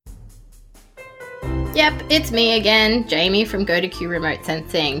Yep, it's me again, Jamie from GoToQ Remote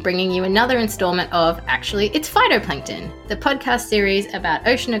Sensing, bringing you another installment of It's Phytoplankton, the podcast series about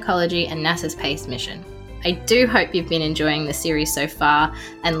ocean ecology and NASA's PACE mission. I do hope you've been enjoying the series so far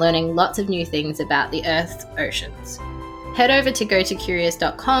and learning lots of new things about the Earth's oceans. Head over to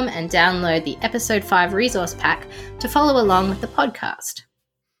gotocurious.com and download the Episode 5 resource pack to follow along with the podcast.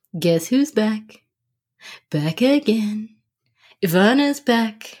 Guess who's back? Back again. Ivana's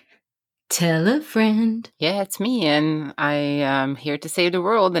back. Tell a friend. Yeah, it's me, and I am here to save the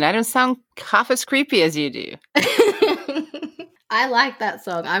world, and I don't sound half as creepy as you do. I like that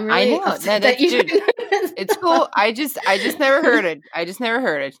song. I'm really upset that you dude, it's cool. I just never heard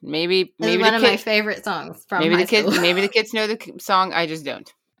it. Maybe it's one of my favorite songs from high school. Maybe the kids know the song. I just don't.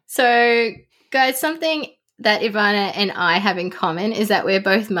 So, guys, something that Ivana and I have in common is that we're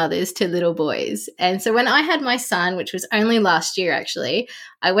both mothers to little boys. And so when I had my son, which was only last year actually,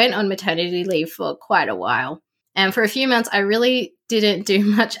 I went on maternity leave for quite a while. And for a few months, I really didn't do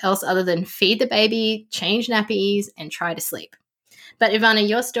much else other than feed the baby, change nappies, and try to sleep. But Ivana,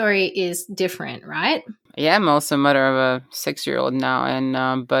 your story is different, right? Yeah, I'm also a mother of a 6-year-old now.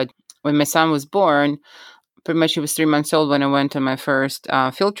 And but when my son was born, pretty much he was 3 months old when I went on my first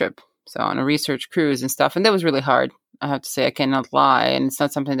field trip. So on a research cruise and stuff. And that was really hard. I have to say, I cannot lie. And it's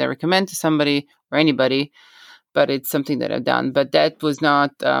not something that I recommend to somebody or anybody, but it's something that I've done. But that was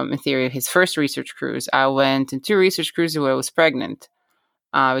not, in theory, his first research cruise. I went on 2 research cruises where I was pregnant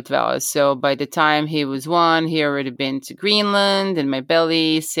with Valis. So by the time he was 1, he already been to Greenland in my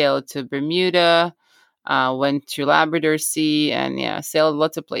belly, sailed to Bermuda, went to Labrador Sea, and sailed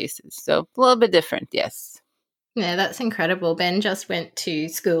lots of places. So a little bit different, yes. Yeah, that's incredible. Ben just went to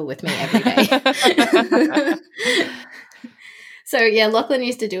school with me every day. So, Lachlan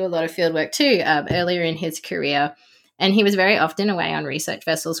used to do a lot of field work too earlier in his career, and he was very often away on research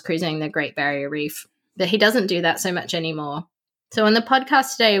vessels cruising the Great Barrier Reef, but he doesn't do that so much anymore. So on the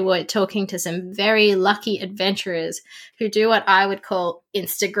podcast today, we're talking to some very lucky adventurers who do what I would call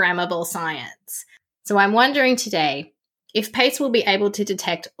Instagrammable science. So I'm wondering today, if PACE will be able to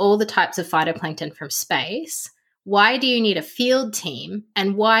detect all the types of phytoplankton from space, why do you need a field team,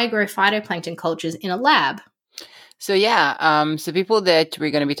 and why grow phytoplankton cultures in a lab? So so people that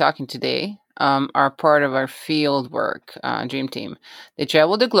we're going to be talking today are part of our field work dream team. They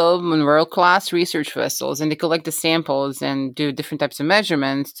travel the globe on world-class research vessels, and they collect the samples and do different types of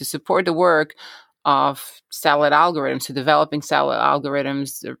measurements to support the work of satellite algorithms, so developing satellite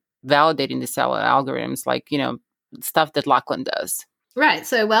algorithms, validating the satellite algorithms, like, stuff that Lachlan does. Right.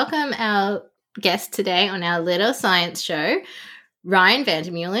 So welcome our guests today on our little science show, Ryan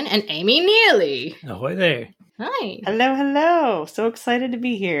Vandermeulen and Amy Neely. Ahoy there. Hi. Hello. So excited to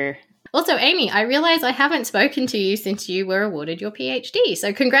be here. Also, Amy, I realize I haven't spoken to you since you were awarded your PhD.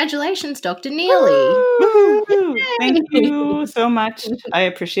 So congratulations, Dr. Neely. Woo! Thank you so much. I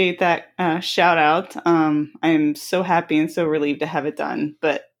appreciate that shout out. I'm so happy and so relieved to have it done,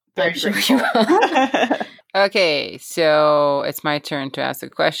 but I'm sure you are. Okay, so it's my turn to ask a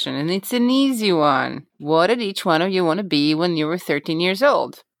question, and it's an easy one. What did each one of you want to be when you were 13 years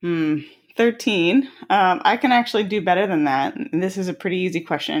old? 13. I can actually do better than that. This is a pretty easy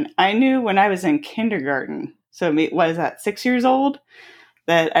question. I knew when I was in kindergarten, so what is that, 6 years old,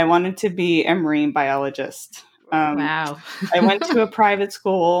 that I wanted to be a marine biologist. Wow. I went to a private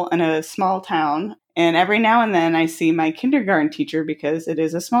school in a small town. And every now and then I see my kindergarten teacher, because it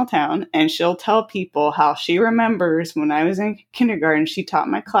is a small town, and she'll tell people how she remembers when I was in kindergarten, she taught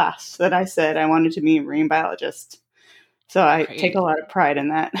my class that I said I wanted to be a marine biologist. So I take a lot of pride in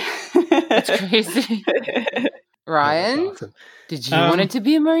that. That's crazy. Ryan, awesome. Did you want to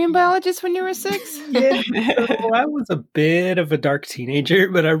be a marine biologist when you were 6? Yeah, so I was a bit of a dark teenager,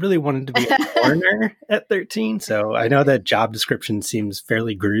 but I really wanted to be a coroner at 13. So I know that job description seems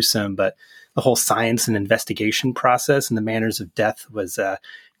fairly gruesome, but the whole science and investigation process and the manners of death was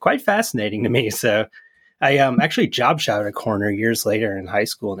quite fascinating to me. So I actually job shadowed a coroner years later in high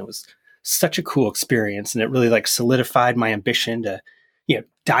school, and it was such a cool experience. And it really solidified my ambition to,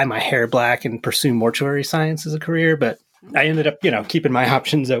 dye my hair black and pursue mortuary science as a career. But I ended up, keeping my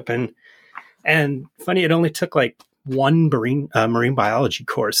options open. And funny, it only took one marine biology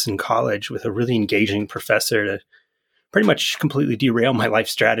course in college with a really engaging professor to pretty much completely derail my life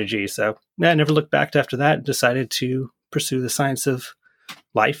strategy. So I never looked back after that and decided to pursue the science of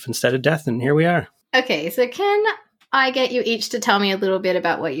life instead of death. And here we are. Okay, so can I get you each to tell me a little bit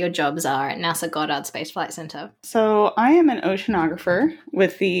about what your jobs are at NASA Goddard Space Flight Center? So I am an oceanographer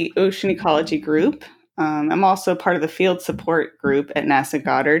with the Ocean Ecology Group. I'm also part of the field support group at NASA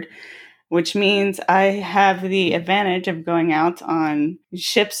Goddard. which means I have the advantage of going out on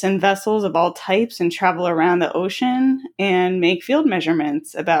ships and vessels of all types and travel around the ocean and make field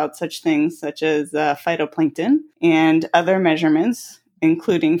measurements about such things such as phytoplankton and other measurements,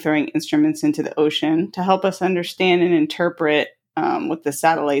 including throwing instruments into the ocean to help us understand and interpret what the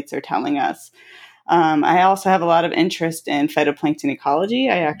satellites are telling us. I also have a lot of interest in phytoplankton ecology.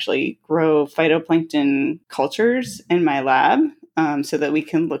 I actually grow phytoplankton cultures in my lab so that we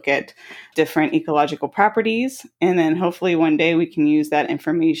can look at different ecological properties. And then hopefully one day we can use that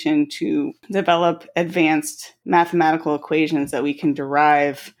information to develop advanced mathematical equations that we can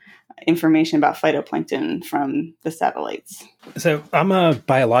derive information about phytoplankton from the satellites. So I'm a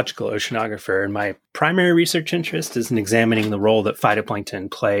biological oceanographer, and my primary research interest is in examining the role that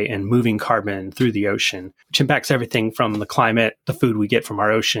phytoplankton play in moving carbon through the ocean, which impacts everything from the climate, the food we get from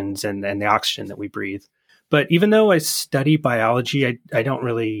our oceans, and the oxygen that we breathe. But even though I study biology, I don't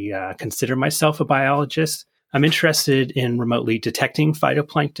really consider myself a biologist. I'm interested in remotely detecting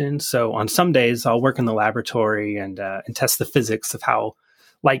phytoplankton. So on some days, I'll work in the laboratory and test the physics of how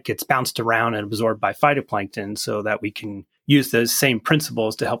light gets bounced around and absorbed by phytoplankton so that we can use those same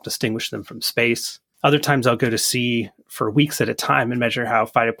principles to help distinguish them from space. Other times I'll go to sea for weeks at a time and measure how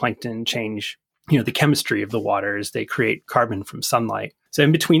phytoplankton change, the chemistry of the water as they create carbon from sunlight. So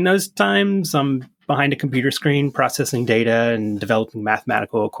in between those times, I'm behind a computer screen processing data and developing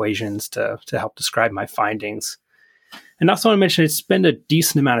mathematical equations to help describe my findings. And also I want to mention I spend a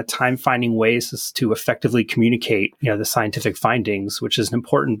decent amount of time finding ways to effectively communicate, the scientific findings, which is an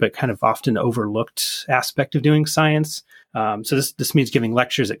important but kind of often overlooked aspect of doing science. So this means giving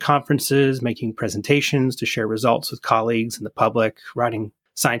lectures at conferences, making presentations to share results with colleagues and the public, writing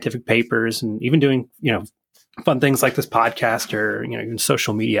scientific papers, and even doing, fun things like this podcast or, even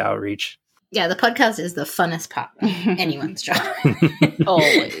social media outreach. Yeah, the podcast is the funnest part of anyone's job.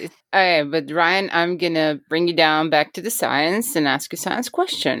 Always. Okay, but Ryan, I'm going to bring you down back to the science and ask a science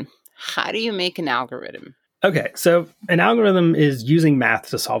question. How do you make an algorithm? Okay, so an algorithm is using math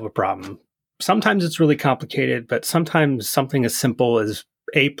to solve a problem. Sometimes it's really complicated, but sometimes something as simple as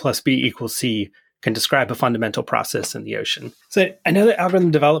A plus B equals C can describe a fundamental process in the ocean. So I know that algorithm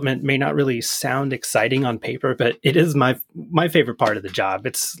development may not really sound exciting on paper, but it is my favorite part of the job.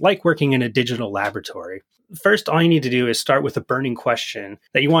 It's like working in a digital laboratory. First, all you need to do is start with a burning question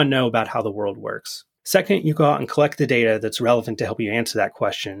that you want to know about how the world works. Second, you go out and collect the data that's relevant to help you answer that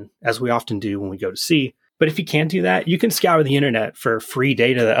question, as we often do when we go to sea. But if you can't do that, you can scour the internet for free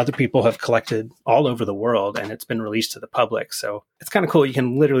data that other people have collected all over the world, and it's been released to the public. So it's kind of cool. You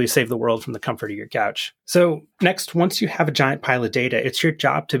can literally save the world from the comfort of your couch. So next, once you have a giant pile of data, it's your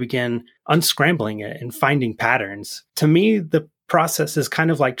job to begin unscrambling it and finding patterns. To me, the process is kind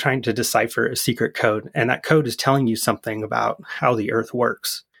of like trying to decipher a secret code, and that code is telling you something about how the Earth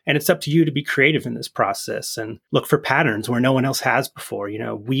works. And it's up to you to be creative in this process and look for patterns where no one else has before,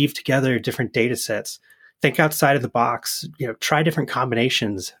 weave together different data sets. Think outside of the box, try different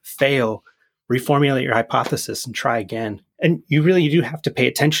combinations, fail, reformulate your hypothesis, and try again. And you really do have to pay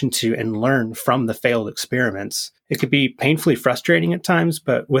attention to and learn from the failed experiments. It could be painfully frustrating at times,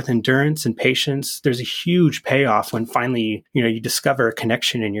 but with endurance and patience, there's a huge payoff when finally, you discover a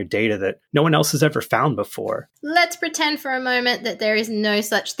connection in your data that no one else has ever found before. Let's pretend for a moment that there is no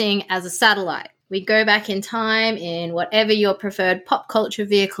such thing as a satellite. We go back in time in whatever your preferred pop culture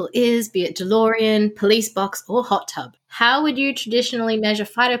vehicle is, be it DeLorean, police box, or hot tub. How would you traditionally measure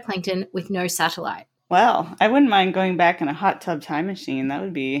phytoplankton with no satellite? Well, I wouldn't mind going back in a hot tub time machine. That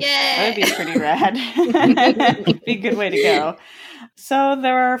would be pretty rad. Be a good way to go. So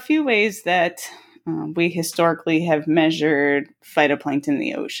there are a few ways that we historically have measured phytoplankton in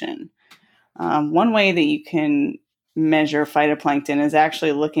the ocean. One way that you can measure phytoplankton is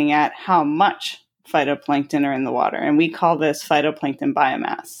actually looking at how much phytoplankton are in the water. And we call this phytoplankton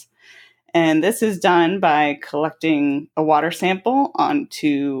biomass. And this is done by collecting a water sample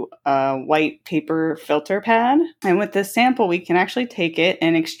onto a white paper filter pad. And with this sample, we can actually take it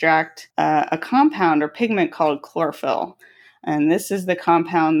and extract a compound or pigment called chlorophyll. And this is the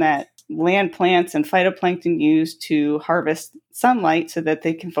compound that land plants and phytoplankton use to harvest sunlight so that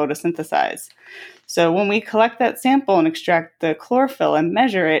they can photosynthesize. So when we collect that sample and extract the chlorophyll and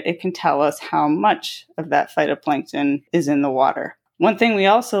measure it, it can tell us how much of that phytoplankton is in the water. One thing we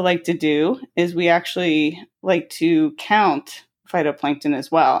also like to do is we actually like to count phytoplankton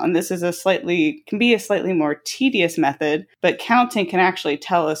as well. And this is can be a slightly more tedious method, but counting can actually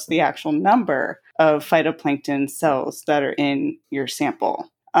tell us the actual number of phytoplankton cells that are in your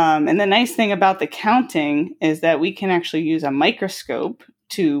sample. And the nice thing about the counting is that we can actually use a microscope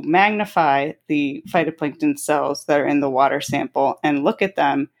to magnify the phytoplankton cells that are in the water sample and look at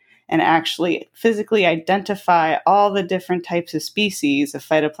them and actually physically identify all the different types of species of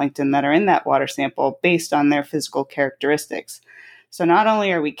phytoplankton that are in that water sample based on their physical characteristics. So not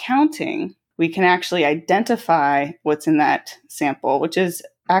only are we counting, we can actually identify what's in that sample, which is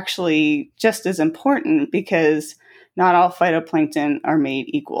actually just as important because not all phytoplankton are made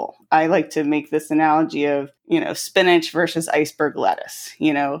equal. I like to make this analogy of, spinach versus iceberg lettuce.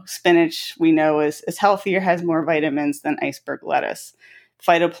 Spinach we know is healthier, has more vitamins than iceberg lettuce.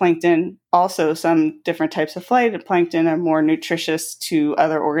 Phytoplankton, also some different types of phytoplankton are more nutritious to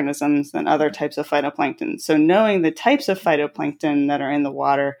other organisms than other types of phytoplankton. So knowing the types of phytoplankton that are in the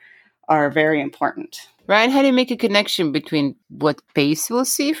water are very important. Ryan, how do you make a connection between what PACE will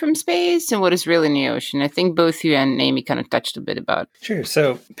see from space and what is really in the ocean? I think both you and Amy kind of touched a bit about. Sure.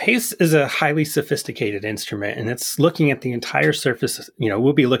 So PACE is a highly sophisticated instrument, and it's looking at the entire surface.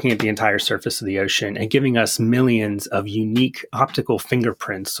 We'll be looking at the entire surface of the ocean and giving us millions of unique optical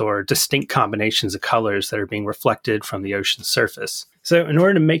fingerprints or distinct combinations of colors that are being reflected from the ocean's surface. So in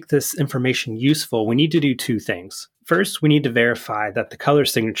order to make this information useful, we need to do two things. First, we need to verify that the color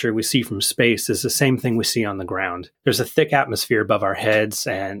signature we see from space is the same thing we see on the ground. There's a thick atmosphere above our heads,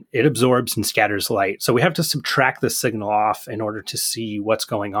 and it absorbs and scatters light. So we have to subtract the signal off in order to see what's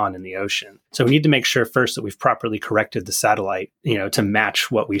going on in the ocean. So we need to make sure first that we've properly corrected the satellite, to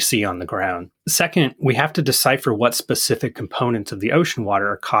match what we see on the ground. Second, we have to decipher what specific components of the ocean water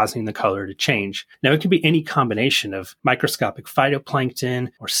are causing the color to change. Now, it can be any combination of microscopic phytoplankton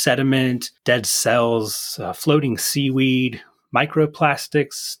or sediment, dead cells, floating seaweed,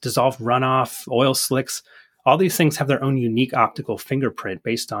 microplastics, dissolved runoff, oil slicks. All these things have their own unique optical fingerprint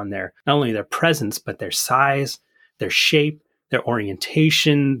based on not only their presence, but their size, their shape, their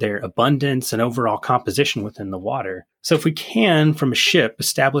orientation, their abundance, and overall composition within the water. So if we can, from a ship,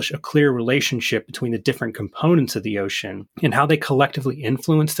 establish a clear relationship between the different components of the ocean and how they collectively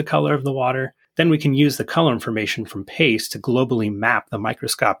influence the color of the water, then we can use the color information from PACE to globally map the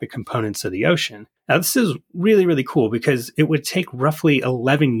microscopic components of the ocean. Now, this is really, really cool because it would take roughly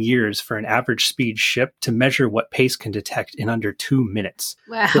 11 years for an average speed ship to measure what PACE can detect in under 2 minutes.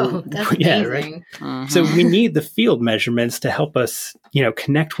 Wow, that's amazing. Right? Mm-hmm. So we need the field measurements to help us,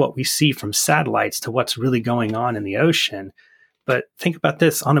 connect what we see from satellites to what's really going on in the ocean. But think about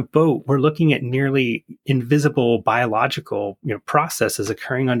this. On a boat, we're looking at nearly invisible biological processes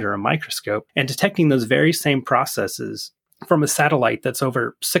occurring under a microscope and detecting those very same processes from a satellite that's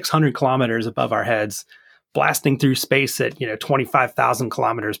over 600 kilometers above our heads, blasting through space at 25,000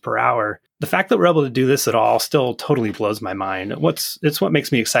 kilometers per hour. The fact that we're able to do this at all still totally blows my mind. It's what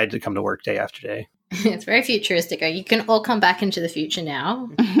makes me excited to come to work day after day. It's very futuristic. You can all come back into the future now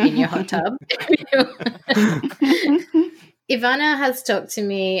in your hot tub. Ivana has talked to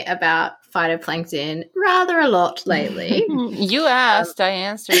me about phytoplankton rather a lot lately. You asked, I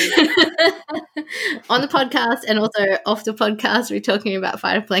answered. On the podcast and also off the podcast, we're talking about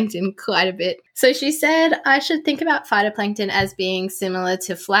phytoplankton quite a bit. So she said I should think about phytoplankton as being similar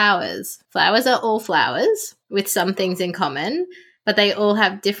to flowers. Flowers are all flowers with some things in common, but they all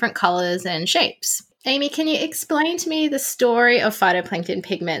have different colors and shapes. Amy, can you explain to me the story of phytoplankton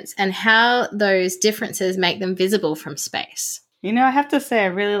pigments and how those differences make them visible from space? I have to say I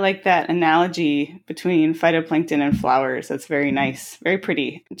really like that analogy between phytoplankton and flowers. That's very nice, very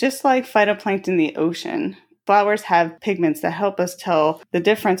pretty. Just like phytoplankton in the ocean, flowers have pigments that help us tell the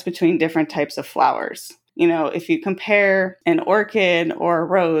difference between different types of flowers. If you compare an orchid or a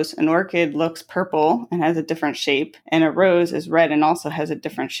rose, an orchid looks purple and has a different shape, and a rose is red and also has a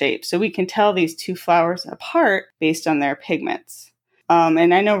different shape. So we can tell these two flowers apart based on their pigments.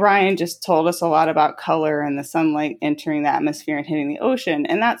 And I know Ryan just told us a lot about color and the sunlight entering the atmosphere and hitting the ocean.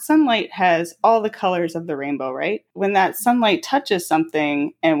 And that sunlight has all the colors of the rainbow, right? When that sunlight touches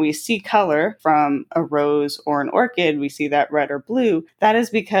something and we see color from a rose or an orchid, we see that red or blue. That is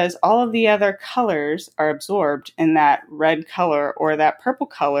because all of the other colors are absorbed and that red color or that purple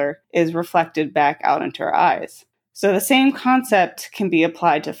color is reflected back out into our eyes. So the same concept can be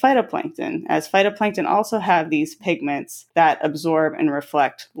applied to phytoplankton, as phytoplankton also have these pigments that absorb and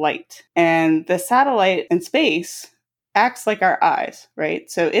reflect light. And the satellite in space acts like our eyes,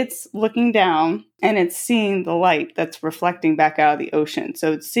 right? So it's looking down and it's seeing the light that's reflecting back out of the ocean.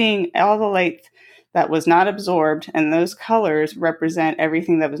 So it's seeing all the light that was not absorbed, and those colors represent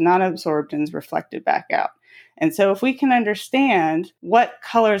everything that was not absorbed and is reflected back out. And so if we can understand what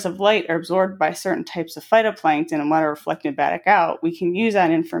colors of light are absorbed by certain types of phytoplankton and what are reflected back out, we can use that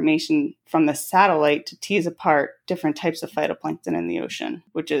information from the satellite to tease apart different types of phytoplankton in the ocean,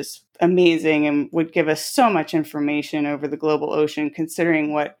 which is amazing and would give us so much information over the global ocean,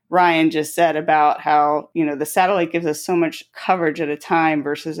 considering what Ryan just said about how, the satellite gives us so much coverage at a time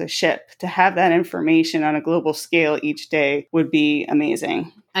versus a ship. To have that information on a global scale each day would be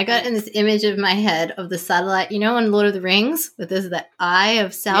amazing. I got in this image of my head of the satellite, on Lord of the Rings, but there's the Eye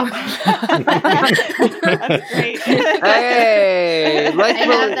of Sauron. That's great. Hey, I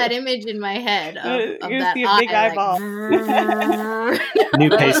have that image in my head of that big eyeball. New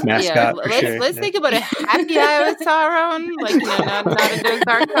pace mascot. Yeah, for sure. let's think about a happy Eye of Sauron, not in those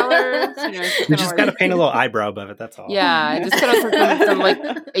dark colors. We just got to paint a little eyebrow above it. That's all. Yeah, just kind of some like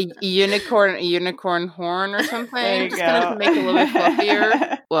a unicorn horn or something. Just kind of make it a little bit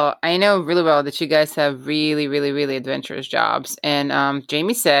fluffier. Well, I know really well that you guys have really, really, really adventurous jobs. And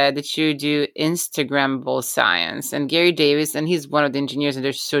Jamie said that you do Instagrammable science. And Gary Davis, and he's one of the engineers, and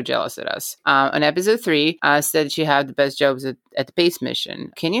they're so jealous at us. On episode 3, said that you have the best jobs at the space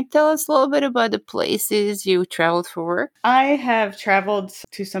mission. Can you tell us a little bit about the places you traveled for work? I have traveled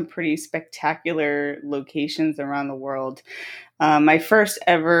to some pretty spectacular locations around the world. My first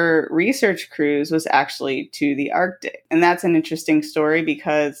ever research cruise was actually to the Arctic. And that's an interesting story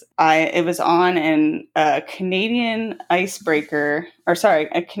because it was on a Canadian a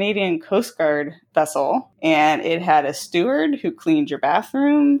Canadian Coast Guard vessel. And it had a steward who cleaned your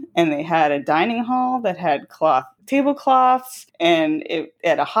bathroom. And they had a dining hall that had tablecloths, and it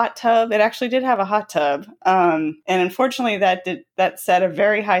had a hot tub. It actually did have a hot tub. And unfortunately that set a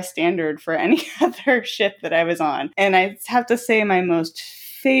very high standard for any other ship that I was on. And I have to say my most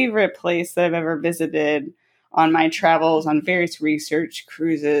favorite place that I've ever visited on my travels on various research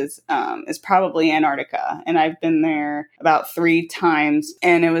cruises is probably Antarctica. And I've been there about 3 times.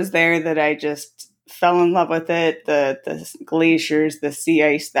 And it was there that I just fell in love with it. The glaciers, the sea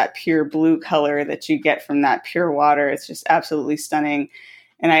ice, that pure blue color that you get from that pure water. It's just absolutely stunning.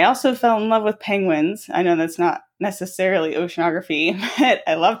 And I also fell in love with penguins. I know that's not necessarily oceanography, but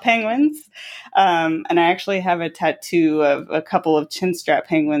I love penguins. And I actually have a tattoo of a couple of chinstrap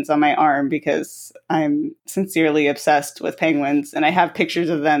penguins on my arm because I'm sincerely obsessed with penguins. And I have pictures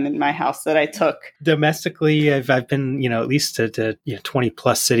of them in my house that I took. Domestically, I've been, at least to 20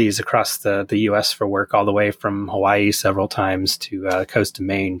 plus cities across the U.S. for work, all the way from Hawaii several times to the coast of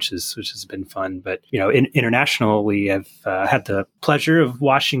Maine, which has been fun. But, internationally, I've had the pleasure of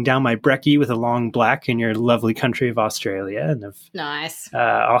washing down my brekkie with a long black in your lovely country of Australia, and I've nice.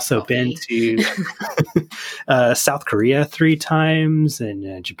 Also been to South Korea 3 times,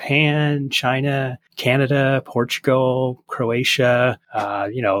 and Japan, China, Canada, Portugal, Croatia.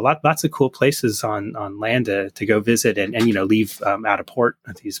 Lots of cool places on land to go visit and leave out of port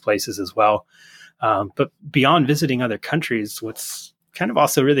at these places as well. But beyond visiting other countries, what's kind of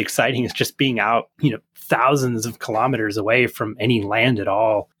also really exciting is just being out, thousands of kilometers away from any land at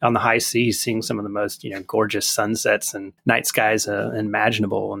all on the high seas, seeing some of the most, gorgeous sunsets and night skies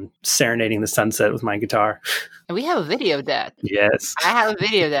imaginable, and serenading the sunset with my guitar. And we have a video of that. Yes. I have a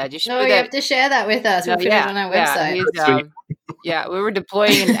video of that. You have to share that with us. We'll put it on our website. We were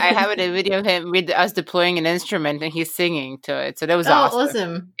deploying, and I have a video of him with us deploying an instrument, and he's singing to it. So that was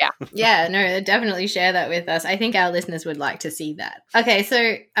awesome. Yeah. Yeah, no, definitely share that with us. I think our listeners would like to see that. Okay,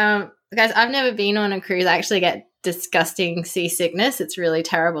 so guys, I've never been on a cruise. I actually get disgusting seasickness. It's really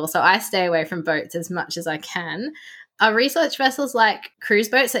terrible. So I stay away from boats as much as I can. Are research vessels like cruise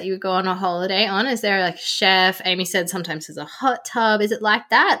boats that you would go on a holiday on? Is there like a chef? Amy said sometimes there's a hot tub. Is it like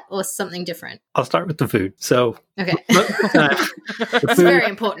that or something different? I'll start with the food. So, okay. It's very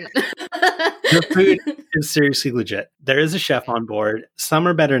important. The food is seriously legit. There is a chef on board. Some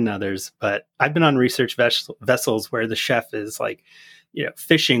are better than others, but I've been on research vessels where the chef is like,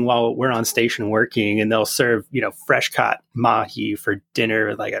 fishing while we're on station working, and they'll serve, fresh caught mahi for dinner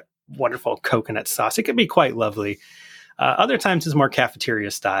with like a wonderful coconut sauce. It can be quite lovely. Other times it's more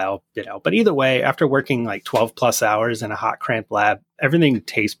cafeteria style, but either way, after working like 12 plus hours in a hot cramped lab, everything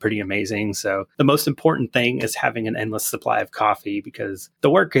tastes pretty amazing. So the most important thing is having an endless supply of coffee, because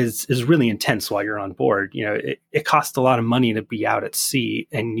the work is really intense while you're on board. It costs a lot of money to be out at sea,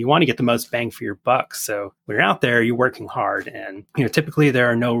 and you want to get the most bang for your buck. So when you're out there, you're working hard, and, typically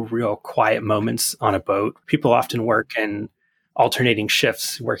there are no real quiet moments on a boat. People often work in alternating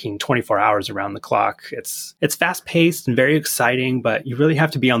shifts, working 24 hours around the clock. It's fast paced and very exciting, but you really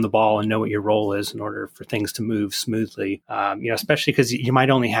have to be on the ball and know what your role is in order for things to move smoothly. Especially because you might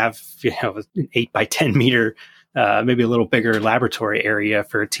only have, an 8 by 10 meter, maybe a little bigger laboratory area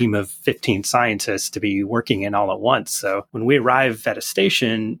for a team of 15 scientists to be working in all at once. So when we arrive at a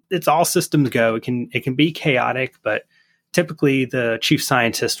station, it's all systems go. It can be chaotic, but typically the chief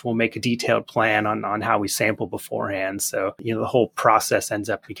scientist will make a detailed plan on how we sample beforehand. So, the whole process ends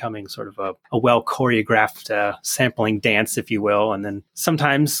up becoming sort of a well choreographed sampling dance, if you will. And then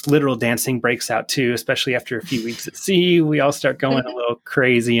sometimes literal dancing breaks out too, especially after a few weeks at sea. We all start going a little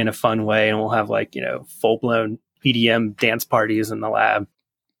crazy in a fun way, and we'll have full blown EDM dance parties in the lab.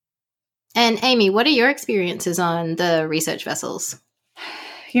 And Amy, what are your experiences on the research vessels?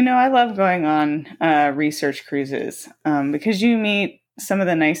 I love going on research cruises because you meet some of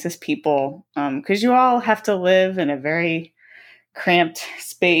the nicest people because you all have to live in a very cramped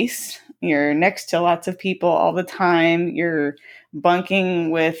space. You're next to lots of people all the time. You're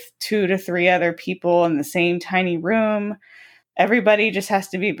bunking with 2 to 3 other people in the same tiny room. Everybody just has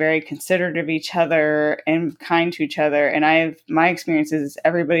to be very considerate of each other and kind to each other. And my experience is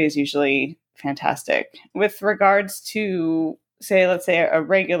everybody is usually fantastic. With regards to let's say a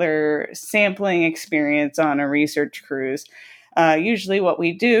regular sampling experience on a research cruise, usually what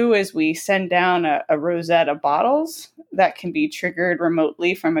we do is we send down a rosette of bottles that can be triggered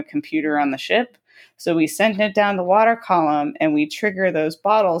remotely from a computer on the ship. So we send it down the water column and we trigger those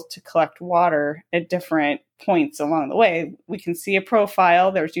bottles to collect water at different points along the way. We can see a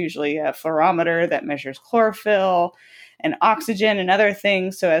profile. There's usually a fluorometer that measures chlorophyll and oxygen and other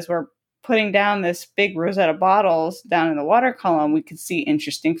things. So as we're putting down this big rosette of bottles down in the water column, we could see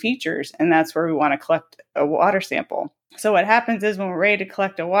interesting features. And that's where we want to collect a water sample. So what happens is when we're ready to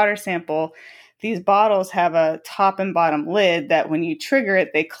collect a water sample, these bottles have a top and bottom lid that when you trigger it,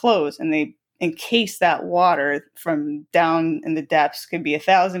 they close and they encase that water from down in the depths. It could be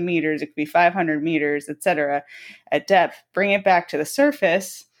 1,000 meters, it could be 500 meters, etc. at depth. Bring it back to the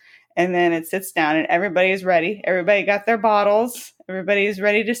surface. And then it sits down and everybody is ready. Everybody got their bottles. Everybody is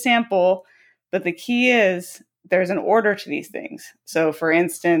ready to sample. But the key is there's an order to these things. So for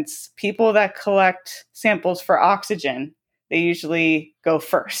instance, people that collect samples for oxygen, they usually go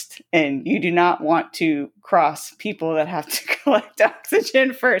first. And you do not want to cross people that have to collect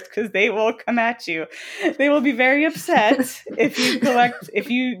oxygen first because they will come at you. They will be very upset if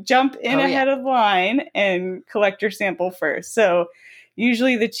you jump in ahead of the line and collect your sample first. So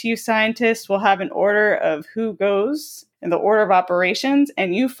usually the chief scientist will have an order of who goes in the order of operations,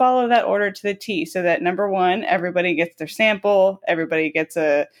 and you follow that order to the T so that number 1, everybody gets their sample, everybody gets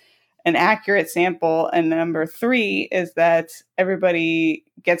an accurate sample, and number 3 is that everybody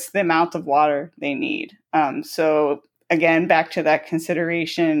gets the amount of water they need. So again, back to that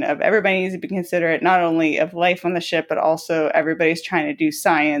consideration of everybody needs to be considerate not only of life on the ship, but also everybody's trying to do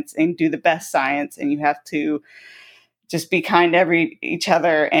science and do the best science, and you have to just be kind to each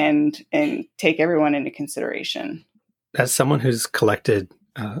other and take everyone into consideration. As someone who's collected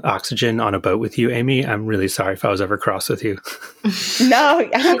oxygen on a boat with you, Amy, I'm really sorry if I was ever cross with you. No,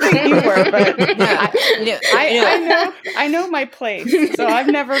 I don't think you were, but I know my place. So I've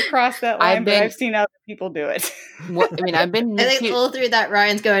never crossed that line, but I've seen other people do it. I've been. I think all through that,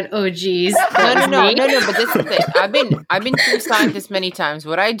 Ryan's going, "Oh, geez." No. But this is the thing. I've been through scientists many times.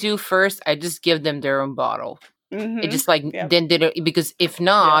 What I do first, I just give them their own bottle. Mm-hmm. It just then because if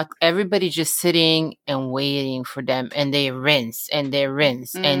not, everybody's just sitting and waiting for them, and they rinse and they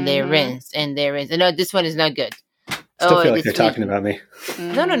rinse and they rinse and they rinse. No, this one is not good. Still feel like you're talking about me.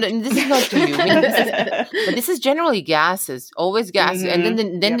 No, this is not to you. But this is generally gases, always gases, and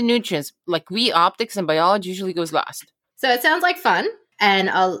then the nutrients. Like optics and biology usually goes last. So it sounds like fun and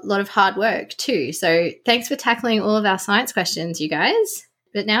a lot of hard work too. So thanks for tackling all of our science questions, you guys.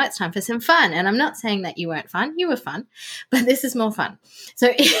 But now it's time for some fun. And I'm not saying that you weren't fun. You were fun. But this is more fun.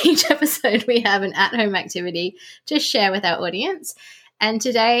 So each episode we have an at-home activity to share with our audience. And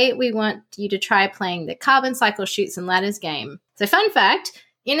today we want you to try playing the Carbon Cycle Chutes and Ladders game. So fun fact,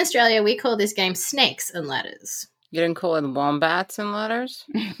 in Australia we call this game Snakes and Ladders. You didn't call it Wombats and Ladders?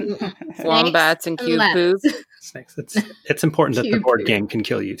 Wombats and cube poop? Snakes. It's important that the board game can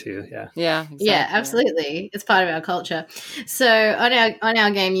kill you too. Yeah. Yeah. Exactly. Yeah, absolutely. It's part of our culture. So on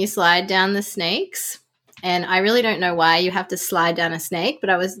our game, you slide down the snakes, and I really don't know why you have to slide down a snake, but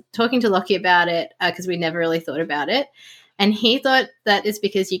I was talking to Lockie about it because we never really thought about it, and he thought that it's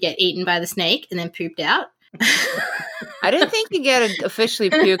because you get eaten by the snake and then pooped out. I don't think you get it officially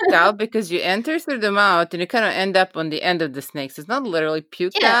puked out because you enter through the mouth and you kind of end up on the end of the snakes. It's not literally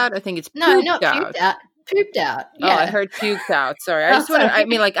puked out. I think it's pooped out. Puked out. Pooped out. Yeah. Oh, I heard puked out. Sorry.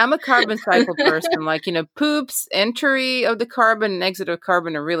 I'm a carbon cycle person. Poops, entry of the carbon and exit of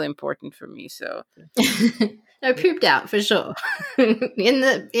carbon are really important for me. So No, pooped out for sure. in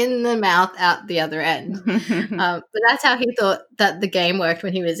the mouth, out the other end. But that's how he thought that the game worked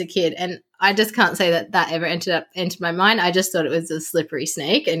when he was a kid. And I just can't say that ever entered my mind. I just thought it was a slippery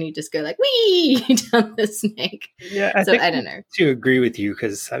snake, and you just go like, wee, down the snake. Yeah, I don't know. To agree with you,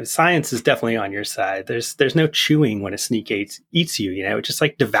 because science is definitely on your side. There's no chewing when a snake eats you. It just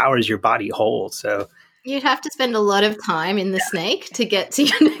like devours your body whole. So you'd have to spend a lot of time in the snake to get to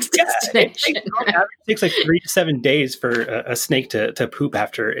your next destination. It takes like 3 to 7 days for a snake to poop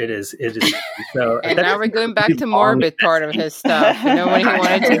after it is. So, and now we're going back to morbid part of his stuff. When he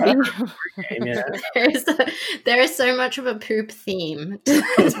wanted to be. There is so much of a poop theme.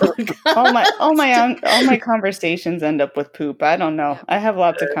 all my conversations end up with poop. I don't know. I have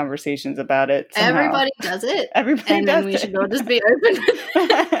lots of conversations about it. Somehow. Everybody does it. Everybody does it. We should all just be open with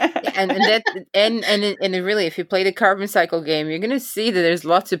it. And really, if you play the Carbon Cycle game, you're going to see that there's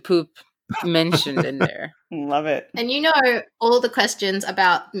lots of poop mentioned in there. Love it. And all the questions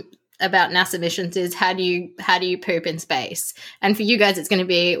about NASA missions is how do you poop in space? And for you guys, it's going to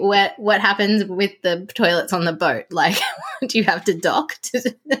be what happens with the toilets on the boat? Like, do you have to dock?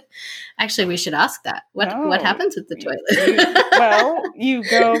 Actually, we should ask that. What happens with the toilet? You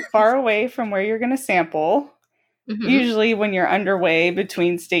go far away from where you're going to sample. Mm-hmm. Usually when you're underway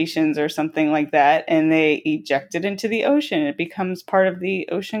between stations or something like that, and they eject it into the ocean, it becomes part of the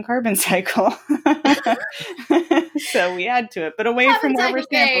ocean carbon cycle. So we add to it, but away from where we're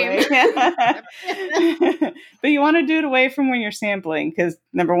sampling. But you want to do it away from when you're sampling, because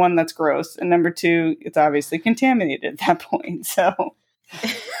number one, that's gross. And number two, it's obviously contaminated at that point. So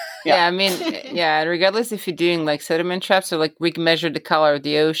yeah, I mean, regardless if you're doing like sediment traps or like we can measure the color of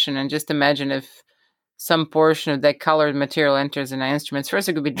the ocean, and just imagine if some portion of that colored material enters in our instruments. First,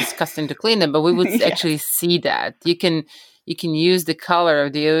 it could be disgusting to clean them, but we would actually see that. You can use the color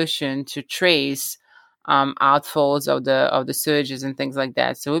of the ocean to trace outfalls of the surges and things like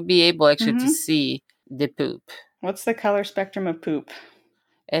that. So we'd be able actually to see the poop. What's the color spectrum of poop?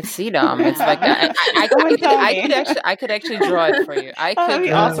 It's sedum. It's like I could actually draw it for you. I could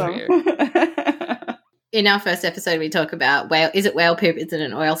draw it for you. In our first episode, we talk about whale. Is it whale poop? Is it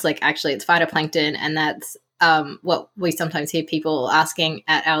an oil slick? Actually, it's phytoplankton, and that's what we sometimes hear people asking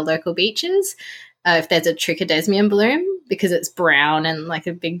at our local beaches if there's a trichodesmium bloom, because it's brown and like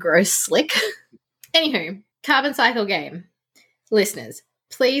a big gross slick. Anywho, Carbon Cycle game. Listeners,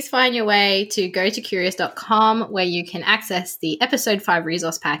 please find your way to go to curious.com, where you can access the episode 5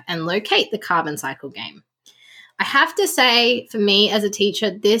 resource pack and locate the Carbon Cycle game. I have to say, for me as a teacher,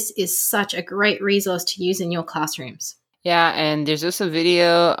 this is such a great resource to use in your classrooms. Yeah, and there's also a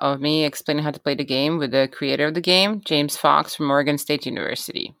video of me explaining how to play the game with the creator of the game, James Fox from Oregon State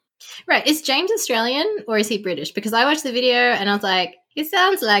University. Right. Is James Australian or is he British? Because I watched the video and I was like, he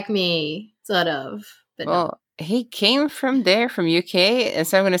sounds like me, sort of. But well, he came from UK, and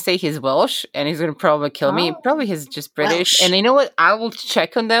so I'm going to say he's Welsh, and he's going to probably kill me. Probably he's just British. Welsh. And you know what? I will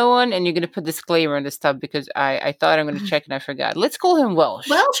check on that one, and you're going to put disclaimer on the stuff, because I thought I'm going to check and I forgot. Let's call him Welsh.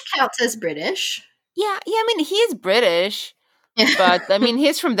 Welsh counts as British. Yeah, I mean, he is British, but I mean,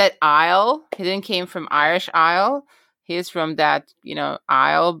 he's from that Isle. He didn't came from Irish Isle. He's from that,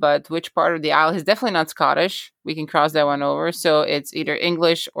 Isle, but which part of the Isle? He's definitely not Scottish. We can cross that one over. So it's either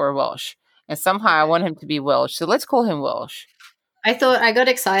English or Welsh. And somehow I want him to be Welsh. So let's call him Welsh. I got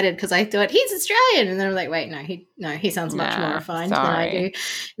excited because I thought he's Australian. And then I'm like, wait, he sounds much more refined than I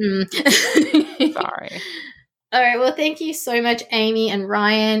do. Sorry. All right. Well, thank you so much, Amy and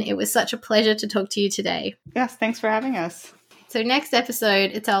Ryan. It was such a pleasure to talk to you today. Yes, thanks for having us. So next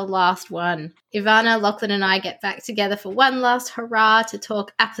episode, it's our last one. Ivana, Lachlan, and I get back together for one last hurrah to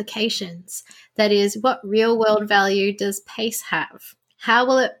talk applications. That is, what real-world value does PACE have? How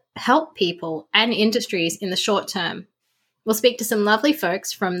will it help people and industries in the short term? We'll speak to some lovely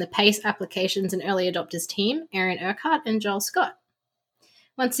folks from the PACE Applications and Early Adopters team, Erin Urquhart and Joel Scott.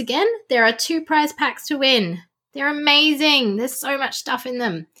 Once again, there are 2 prize packs to win. They're amazing. There's so much stuff in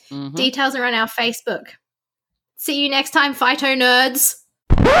them. Mm-hmm. Details are on our Facebook. See you next time, Phyto Nerds.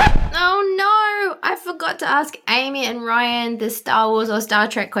 Oh no, I forgot to ask Amy and Ryan the Star Wars or Star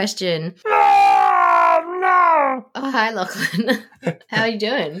Trek question. No! Oh, hi, Lachlan. How are you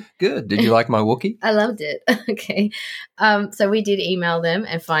doing? Good. Did you like my Wookiee? I loved it. Okay. So we did email them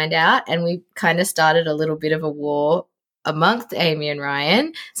and find out, and we kind of started a little bit of a war amongst Amy and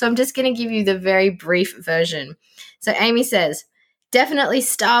Ryan. So I'm just going to give you the very brief version. So Amy says, definitely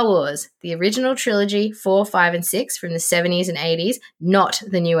Star Wars, the original trilogy, 4, 5, and 6 from the 70s and 80s, not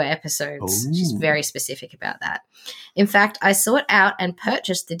the newer episodes. Ooh. She's very specific about that. In fact, I sought out and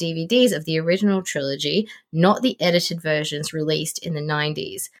purchased the DVDs of the original trilogy, not the edited versions released in the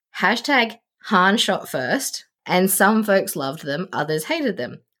 90s. # Han shot first, and some folks loved them, others hated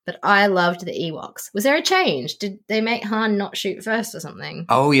them. but I loved the Ewoks. Was there a change? Did they make Han not shoot first or something?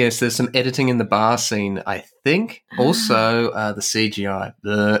 Oh, yes, there's some editing in the bar scene, I think. Also, the CGI.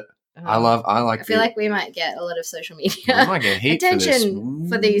 I feel like we might get a lot of social media we might get heat attention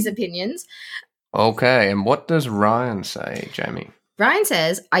for these opinions. Okay, and what does Ryan say, Jamie? Ryan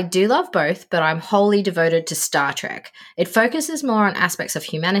says, I do love both, but I'm wholly devoted to Star Trek. It focuses more on aspects of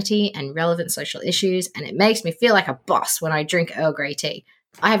humanity and relevant social issues, and it makes me feel like a boss when I drink Earl Grey tea.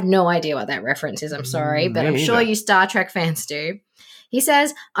 I have no idea what that reference is, I'm sorry, but I'm sure you Star Trek fans do. He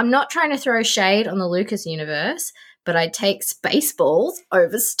says, I'm not trying to throw shade on the Lucas universe, but I'd take Spaceballs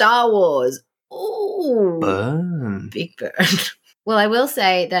over Star Wars. Ooh. Burn. Big burn. Well, I will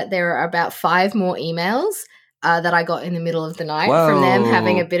say that there are about 5 more emails that I got in the middle of the night from them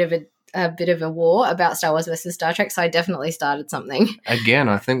having a bit of a war about Star Wars versus Star Trek, so I definitely started something. Again,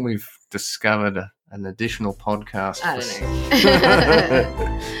 I think we've discovered an additional podcast. I don't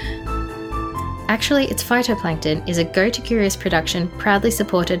know. Actually, It's Phytoplankton is a Go to Curious production proudly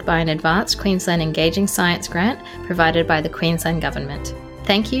supported by an Advanced Queensland Engaging Science grant provided by the Queensland Government.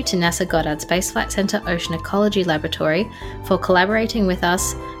 Thank you to NASA Goddard Space Flight Centre Ocean Ecology Laboratory for collaborating with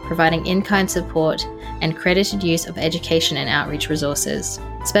us, providing in-kind support, and credited use of education and outreach resources.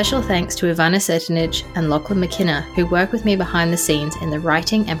 Special thanks to Ivana Sertinich and Lachlan McKenna, who work with me behind the scenes in the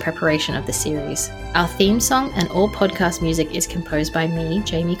writing and preparation of the series. Our theme song and all podcast music is composed by me,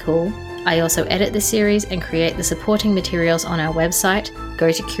 Jamie Cool. I also edit the series and create the supporting materials on our website,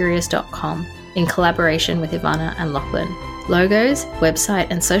 gotocurious.com, in collaboration with Ivana and Lachlan. Logos, website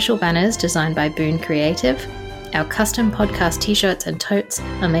and social banners designed by Boone Creative. Our custom podcast t-shirts and totes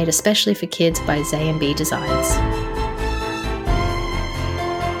are made especially for kids by Z&B Designs.